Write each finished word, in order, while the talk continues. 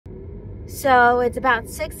So it's about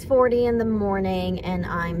 6:40 in the morning and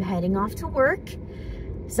I'm heading off to work.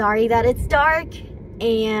 Sorry that it's dark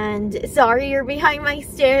and sorry you're behind my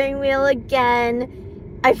steering wheel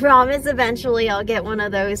again. I promise eventually I'll get one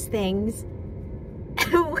of those things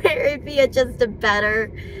where it'd be just a better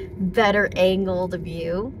angled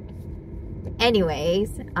view.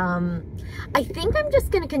 Anyways, I think I'm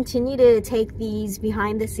just gonna continue to take these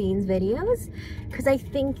behind the scenes videos because I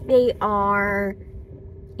think they are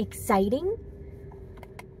exciting.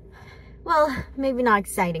 Well, maybe not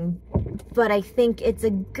exciting, but I think it's a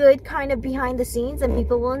good kind of behind the scenes and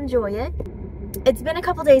people will enjoy it. It's been a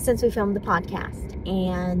couple days since we filmed the podcast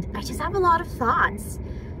and I just have a lot of thoughts,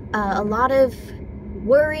 a lot of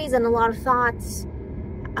worries and a lot of thoughts.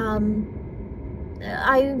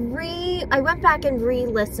 I went back and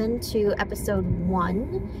re-listened to episode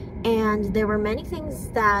 1 and there were many things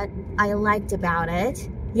that I liked about it.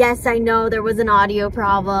 Yes, I know there was an audio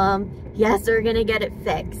problem. Yes, we're gonna get it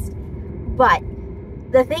fixed. But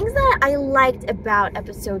the things that I liked about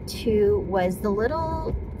episode 2 was the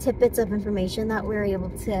little tidbits of information that we were able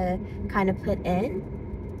to kind of put in.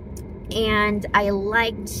 And I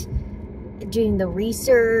liked doing the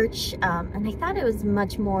research, and I thought it was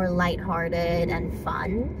much more lighthearted and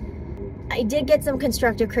fun. I did get some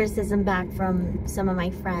constructive criticism back from some of my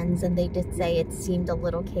friends and they did say it seemed a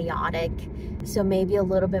little chaotic, so maybe a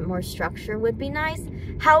little bit more structure would be nice.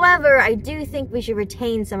 However, I do think we should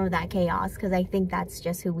retain some of that chaos because I think that's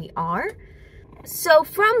just who we are. So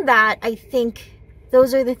from that, I think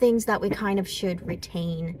those are the things that we kind of should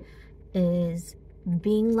retain, is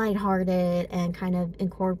being lighthearted and kind of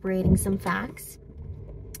incorporating some facts.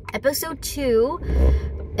 Episode 2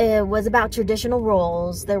 was about traditional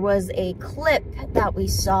roles. There was a clip that we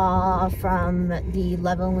saw from the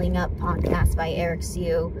Leveling Up podcast by Eric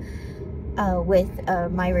Sue with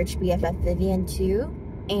my rich BFF Vivian too,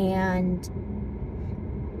 and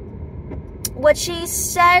what she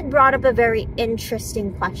said brought up a very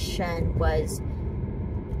interesting question. Was,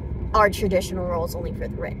 are traditional roles only for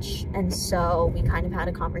the rich? And so we kind of had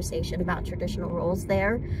a conversation about traditional roles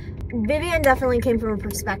there. Vivian definitely came from a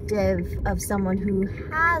perspective of someone who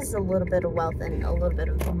has a little bit of wealth and a little bit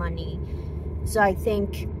of money. So I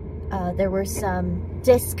think there were some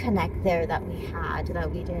disconnect there that we had that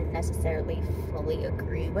we didn't necessarily fully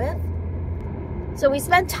agree with. So we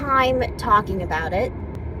spent time talking about it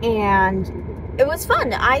and it was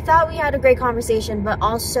fun. I thought we had a great conversation, but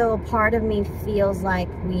also part of me feels like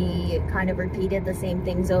we kind of repeated the same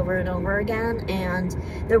things over and over again, and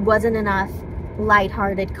there wasn't enough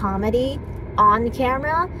lighthearted comedy on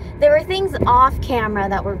camera. There were things off camera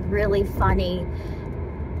that were really funny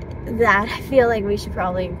that I feel like we should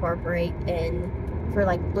probably incorporate in for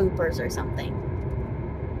like bloopers or something.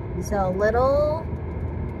 So little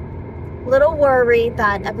worried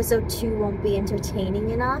that episode 2 won't be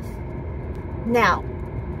entertaining enough. Now,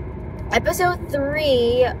 episode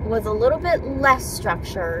 3 was a little bit less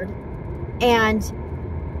structured, and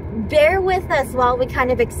bear with us while we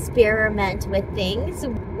kind of experiment with things.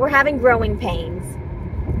 We're having growing pains.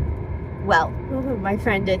 Well, my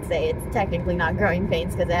friend did say it's technically not growing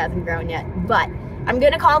pains because it hasn't grown yet, but I'm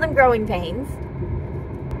gonna call them growing pains.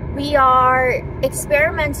 We are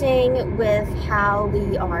experimenting with how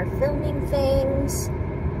we are filming things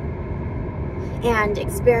and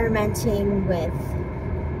experimenting with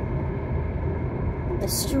the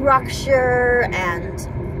structure and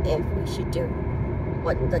if we should do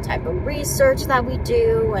what the type of research that we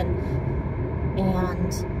do,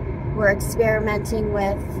 and we're experimenting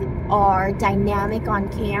with our dynamic on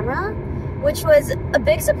camera, which was a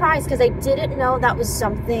big surprise because I didn't know that was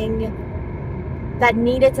something that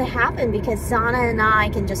needed to happen, because Sana and I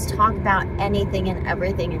can just talk about anything and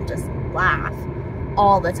everything and just laugh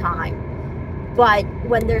all the time. But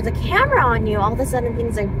when there's a camera on you, all of a sudden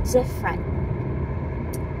things are different.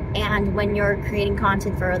 And when you're creating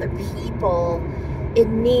content for other people, it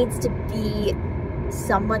needs to be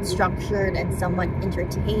somewhat structured and somewhat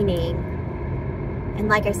entertaining. And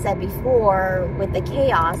like I said before, with the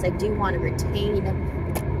chaos, I do want to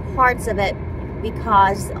retain parts of it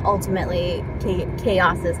because ultimately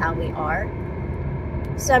chaos is how we are.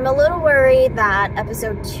 So I'm a little worried that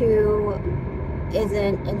episode 2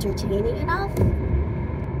 isn't entertaining enough.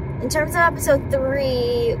 In terms of episode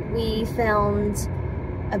 3, we filmed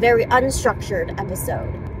a very unstructured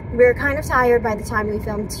episode. We were kind of tired by the time we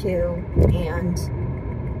filmed 2, and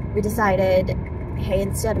we decided, hey,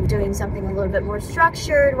 instead of doing something a little bit more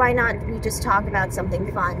structured, why not we just talk about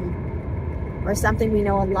something fun or something we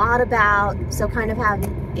know a lot about, so kind of have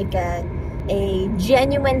like a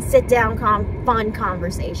genuine sit-down fun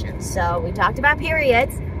conversation. So we talked about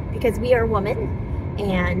periods because we are women,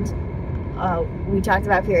 and we talked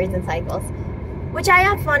about periods and cycles, which I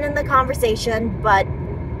had fun in the conversation, but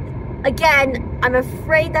again, I'm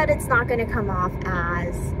afraid that it's not going to come off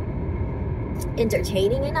as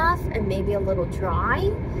entertaining enough and maybe a little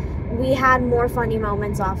dry. We had more funny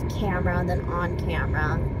moments off camera than on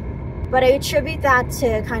camera, but I attribute that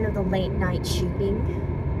to kind of the late night shooting.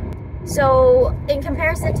 So in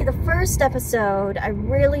comparison to the first episode, I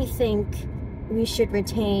really think we should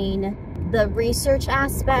retain the research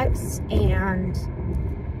aspects and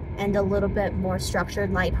a little bit more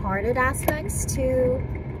structured, lighthearted aspects to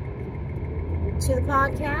the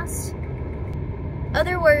podcast.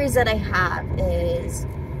 Other worries that I have is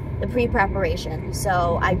the pre-preparation.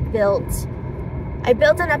 So I built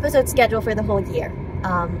an episode schedule for the whole year.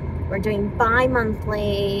 We're doing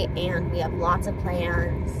bi-monthly, and we have lots of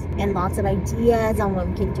plans and lots of ideas on what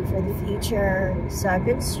we can do for the future. So I've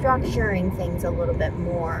been structuring things a little bit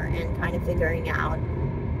more and kind of figuring out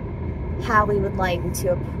how we would like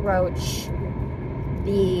to approach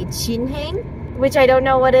the jinhaeng, which I don't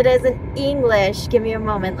know what it is in English. Give me a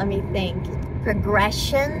moment, let me think.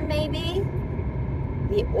 Progression, maybe?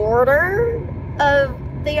 The order of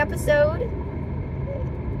the episode?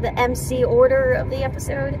 The MC order of the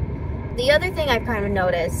episode? The other thing I've kind of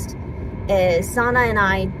noticed is Sana and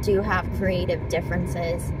I do have creative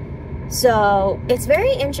differences. So it's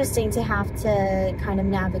very interesting to have to kind of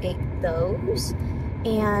navigate those.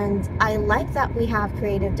 And I like that we have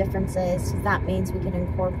creative differences. That means we can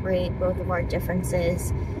incorporate both of our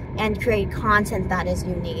differences and create content that is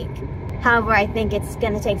unique. However, I think it's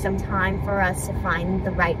going to take some time for us to find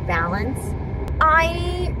the right balance.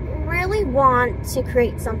 I really want to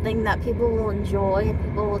create something that people will enjoy and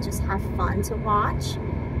people will just have fun to watch.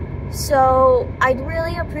 So I'd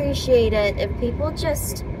really appreciate it if people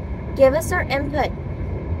just give us their input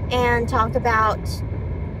and talk about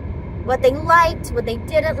what they liked, what they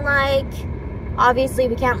didn't like. Obviously,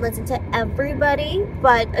 we can't listen to everybody,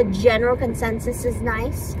 but a general consensus is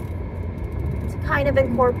nice to kind of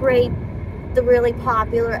incorporate the really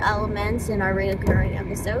popular elements in our recurring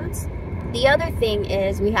episodes. The other thing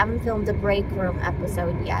is we haven't filmed a break room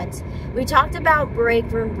episode yet. We talked about break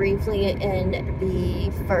room briefly in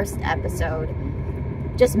the first episode.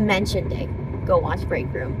 Just mentioned it. Go watch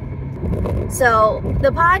break room. So the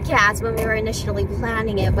podcast, when we were initially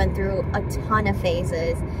planning it, went through a ton of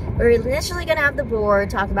phases. We were initially going to have the board,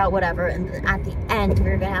 talk about whatever, and at the end we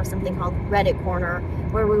were going to have something called Reddit Corner,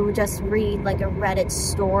 where we would just read like a Reddit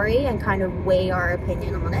story and kind of weigh our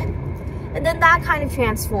opinion on it. And then that kind of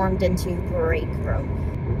transformed into break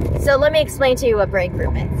room. So let me explain to you what break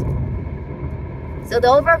room is. So the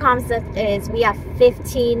overall concept is we have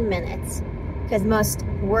 15 minutes, because most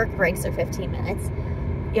work breaks are 15 minutes.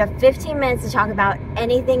 You have 15 minutes to talk about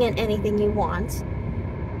anything and anything you want.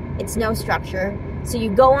 It's no structure. So you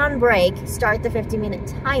go on break, start the 15-minute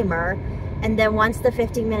timer, and then once the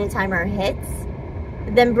 15-minute timer hits,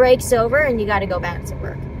 then break's over and you got to go back to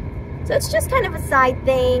work. So it's just kind of a side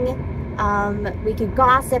thing. We could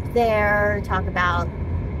gossip there, talk about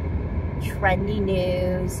trendy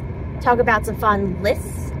news, talk about some fun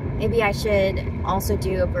lists. Maybe I should also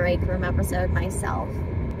do a break room episode myself.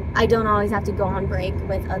 I don't always have to go on break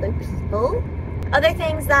with other people. Other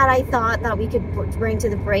things that I thought that we could bring to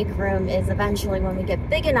the break room is eventually when we get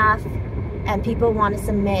big enough and people want to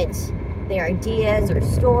submit their ideas or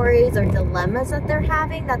stories or dilemmas that they're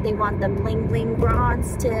having that they want the bling bling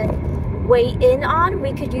bronze to weigh in on,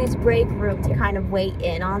 we could use break room to kind of weigh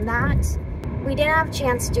in on that. We didn't have a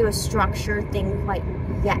chance to do a structured thing quite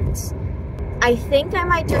yet. I think I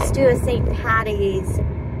might just do a St. Patty's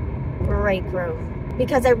break room,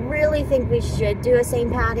 because I really think we should do a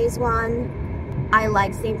St. Patty's one. I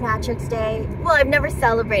like St. Patrick's Day. Well, I've never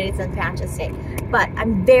celebrated St. Patrick's Day, but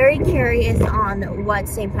I'm very curious on what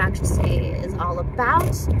St. Patrick's Day is all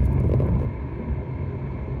about,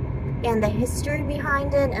 and the history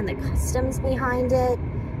behind it, and the customs behind it.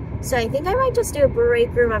 So I think I might just do a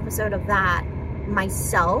break room episode of that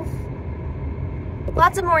myself.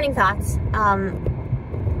 Lots of morning thoughts.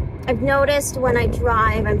 I've noticed when I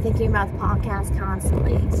drive, I'm thinking about the podcast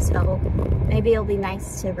constantly, so maybe it'll be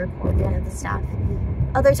nice to record kind of the stuff.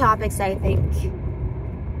 Other topics I think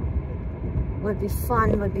would be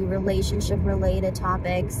fun would be relationship-related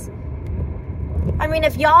topics. I mean,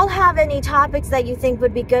 if y'all have any topics that you think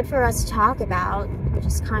would be good for us to talk about,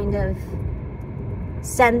 just kind of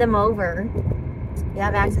send them over. You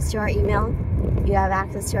have access to our email. You have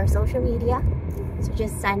access to our social media. So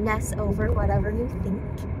just send us over whatever you think.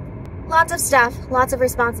 Lots of stuff, lots of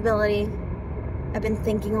responsibility. I've been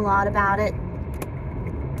thinking a lot about it.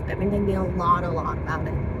 I've been thinking a lot about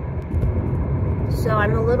it. So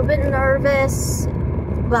I'm a little bit nervous,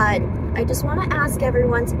 But I just want to ask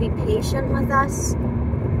everyone to be patient with us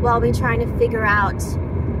while we try to figure out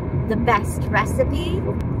the best recipe.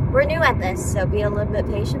 We're new at this, so be a little bit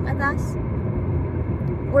patient with us.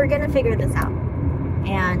 We're gonna figure this out.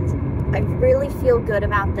 And I really feel good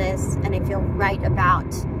about this, and I feel right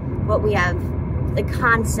about what we have, the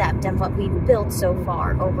concept and what we've built so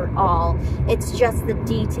far overall. It's just the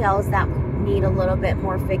details that need a little bit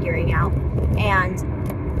more figuring out.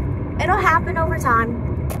 And it'll happen over time.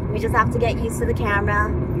 We just have to get used to the camera,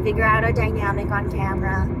 figure out our dynamic on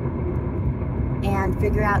camera, and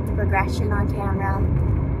figure out the progression on camera.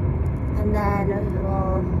 And then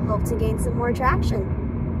we'll hope to gain some more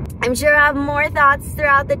traction. I'm sure I'll have more thoughts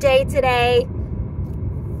throughout the day today,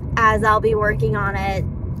 as I'll be working on it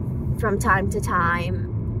from time to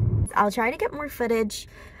time. I'll try to get more footage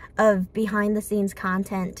of behind the scenes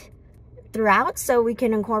content throughout so we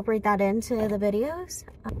can incorporate that into the videos.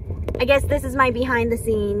 I guess this is my behind the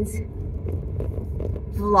scenes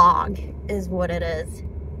vlog is what it is.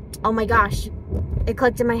 Oh my gosh, it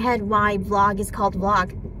clicked in my head why vlog is called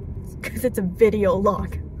vlog. It's because it's a video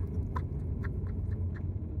log.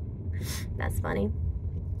 That's funny.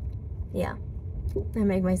 Yeah, I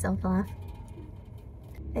make myself laugh.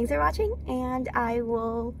 Thanks for watching, and I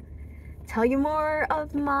will tell you more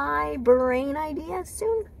of my brain ideas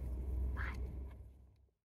soon.